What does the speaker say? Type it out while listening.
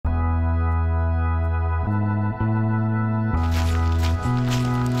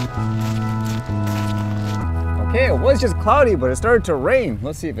Okay, it was just cloudy, but it started to rain.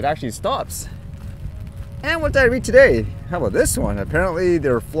 Let's see if it actually stops. And what did I read today? How about this one? Apparently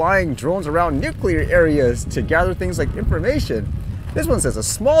they're flying drones around nuclear areas to gather things like information. This one says a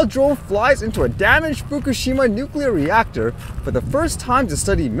small drone flies into a damaged Fukushima nuclear reactor for the first time to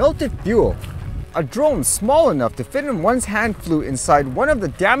study melted fuel. A drone small enough to fit in one's hand flew inside one of the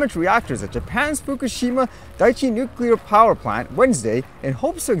damaged reactors at Japan's Fukushima Daiichi nuclear power plant Wednesday in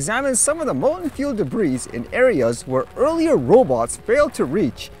hopes to examine some of the molten fuel debris in areas where earlier robots failed to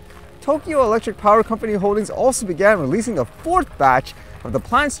reach. Tokyo Electric Power Company Holdings also began releasing the fourth batch of the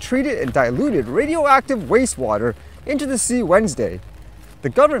plant's treated and diluted radioactive wastewater into the sea Wednesday. The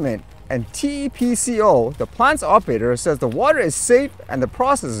government and TEPCO, the plant's operator, says the water is safe and the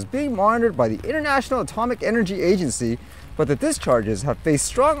process is being monitored by the International Atomic Energy Agency, but the discharges have faced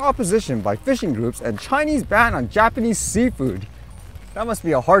strong opposition by fishing groups and Chinese ban on Japanese seafood. That must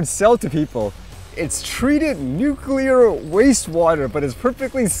be a hard sell to people. It's treated nuclear wastewater, but it's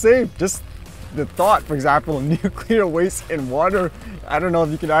perfectly safe. Just the thought, for example, nuclear waste in water, I don't know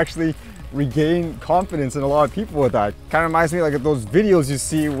if you can actually regain confidence in a lot of people with that. Kind of reminds me like of those videos you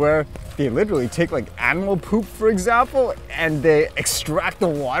see where they literally take like animal poop, for example, and they extract the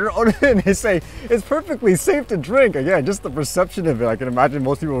water out of it and they say it's perfectly safe to drink. Again, just the perception of it, I can imagine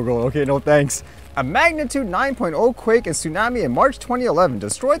most people will go, okay, no thanks. A magnitude 9.0 quake and tsunami in March 2011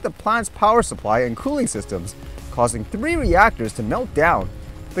 destroyed the plant's power supply and cooling systems, causing 3 reactors to melt down.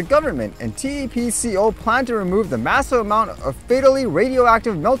 The government and TEPCO plan to remove the massive amount of fatally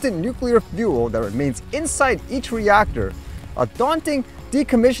radioactive melted nuclear fuel that remains inside each reactor, a daunting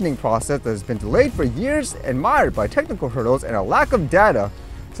decommissioning process that has been delayed for years and mired by technical hurdles and a lack of data.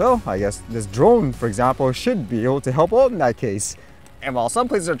 So I guess this drone, for example, should be able to help out in that case. And while some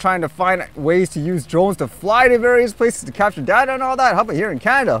places are trying to find ways to use drones to fly to various places to capture data and all that, how about here in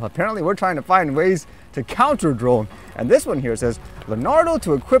Canada? Apparently we're trying to find ways to counter drone. And this one here says, Leonardo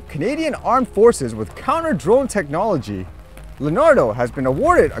to equip Canadian Armed Forces with counter drone technology. Leonardo has been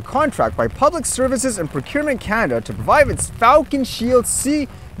awarded a contract by Public Services and Procurement Canada to provide its Falcon Shield C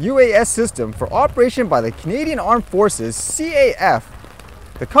UAS system for operation by the Canadian Armed Forces, CAF.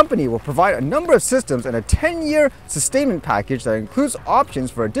 The company will provide a number of systems and a 10-year sustainment package that includes options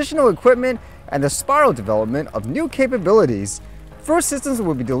for additional equipment and the spiral development of new capabilities. First systems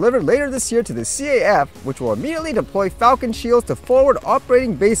will be delivered later this year to the CAF, which will immediately deploy Falcon Shields to forward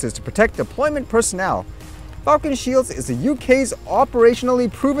operating bases to protect deployment personnel. Falcon Shields is the UK's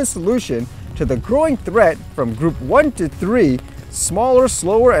operationally proven solution to the growing threat from Group 1 to 3, smaller,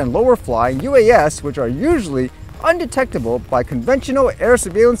 slower, and lower flying UAS, which are usually undetectable by conventional air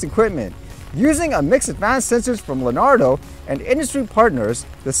surveillance equipment. Using a mix of advanced sensors from Leonardo and industry partners,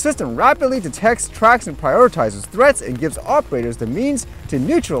 the system rapidly detects, tracks, and prioritizes threats and gives operators the means to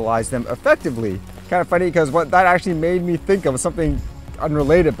neutralize them effectively. Kind of funny because what that actually made me think of something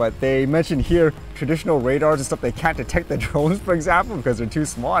unrelated, but they mentioned here traditional radars and stuff, they can't detect the drones, for example, because they're too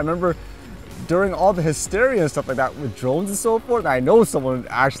small. I remember during all the hysteria and stuff like that with drones and so forth, and I know someone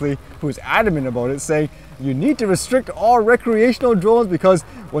actually who was adamant about it, saying you need to restrict all recreational drones because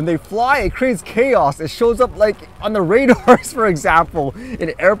when they fly it creates chaos. It shows up like on the radars, for example,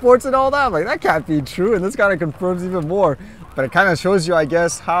 in airports and all that. Like, that can't be true, and this kind of confirms even more. But it kind of shows you, I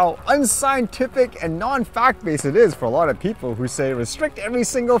guess, how unscientific and non-fact-based it is for a lot of people who say restrict every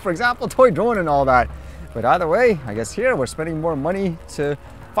single, for example, toy drone and all that. But either way, I guess here we're spending more money to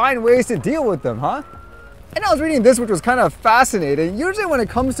find ways to deal with them, huh? And I was reading this, which was kind of fascinating. Usually when it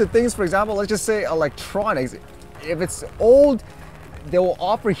comes to things, for example, let's just say electronics, if it's old, they will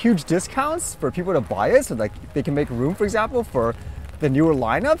offer huge discounts for people to buy it, so like they can make room, for example, for the newer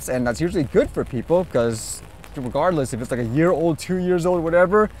lineups, and that's usually good for people because regardless if it's like a year old, 2 years old,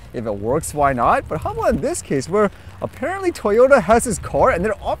 whatever, if it works, why not? But how about in this case where apparently Toyota has this car and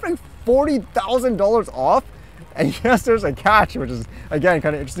they're offering $40,000 off? And yes, there's a catch, which is, again,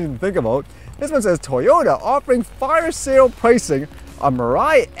 kind of interesting to think about. This one says Toyota offering fire sale pricing on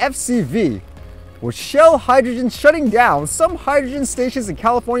Mirai FCV. With Shell Hydrogen shutting down some hydrogen stations in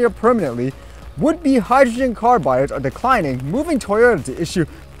California permanently, would-be hydrogen car buyers are declining, moving Toyota to issue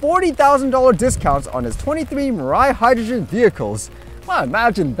 $40,000 discounts on its 23 Mirai hydrogen vehicles. Well,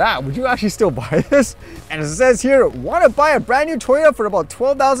 imagine that. Would you actually still buy this? And as it says here, want to buy a brand new Toyota for about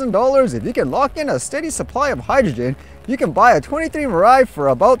 $12,000? If you can lock in a steady supply of hydrogen, you can buy a 23 Mirai for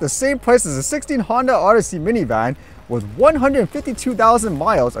about the same price as a 16 Honda Odyssey minivan with 152,000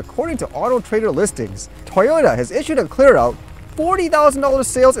 miles according to Auto Trader listings. Toyota has issued a clear-out $40,000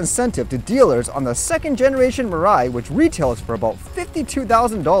 sales incentive to dealers on the second generation Mirai, which retails for about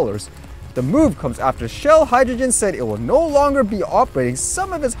 $52,000. The move comes after Shell Hydrogen said it will no longer be operating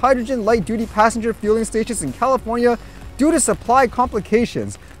some of its hydrogen light-duty passenger fueling stations in California due to supply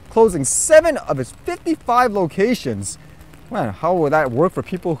complications, closing 7 of its 55 locations. Man, how will that work for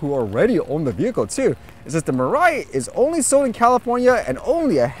people who already own the vehicle too? It says the Mirai is only sold in California and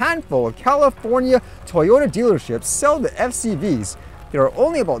only a handful of California Toyota dealerships sell the FCVs. There are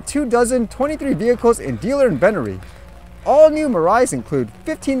only about 24 23 vehicles in dealer inventory. All new Mirais include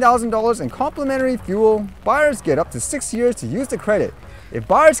 $15,000 in complimentary fuel. Buyers get up to 6 years to use the credit. If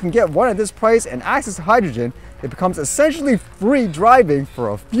buyers can get one at this price and access to hydrogen, it becomes essentially free driving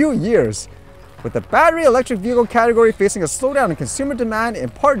for a few years. With the battery electric vehicle category facing a slowdown in consumer demand in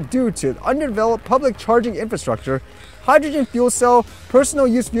part due to undeveloped public charging infrastructure, hydrogen fuel cell personal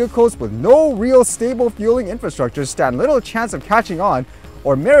use vehicles with no real stable fueling infrastructure stand little chance of catching on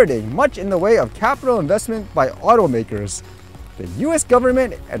or meriting much in the way of capital investment by automakers. The US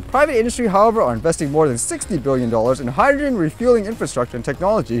government and private industry, however, are investing more than $60 billion in hydrogen refueling infrastructure and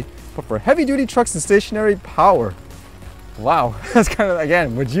technology, but for heavy-duty trucks and stationary power. Wow, that's kind of,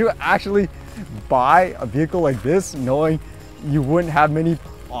 again, would you actually buy a vehicle like this knowing you wouldn't have many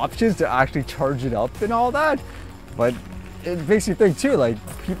options to actually charge it up and all that? But it makes you think too, like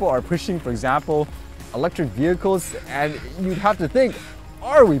people are pushing, for example, electric vehicles, and you'd have to think,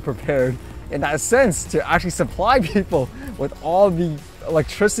 are we prepared in that sense to actually supply people with all the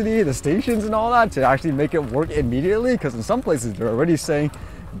electricity, the stations and all that to actually make it work immediately? Because in some places they're already saying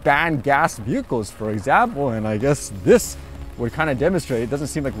ban gas vehicles, for example, and I guess this would kind of demonstrate it doesn't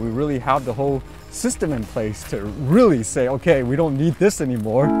seem like we really have the whole system in place to really say, okay, we don't need this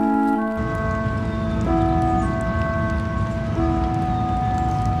anymore.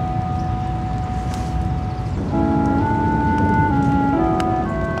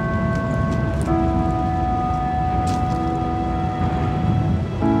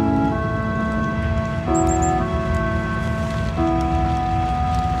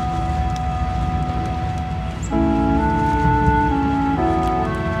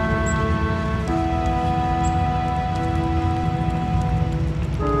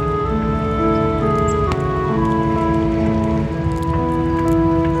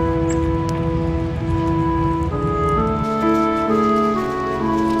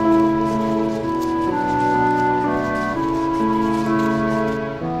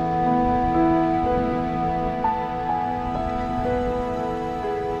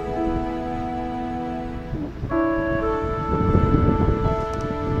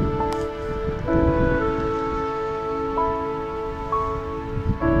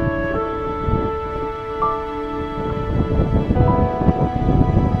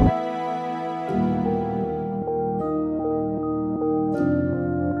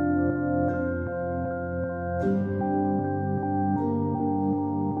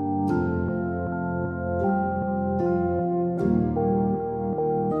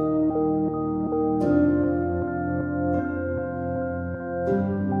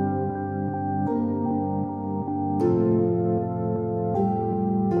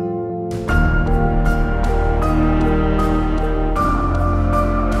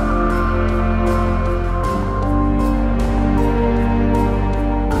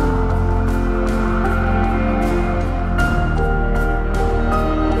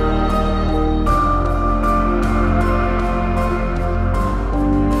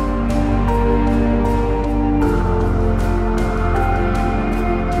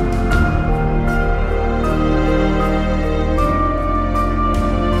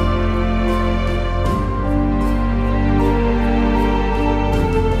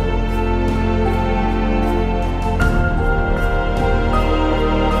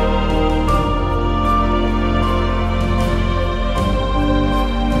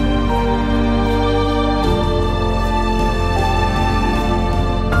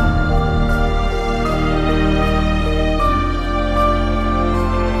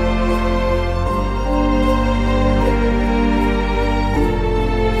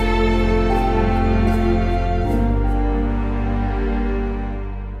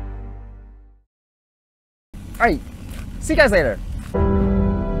 All right, see you guys later.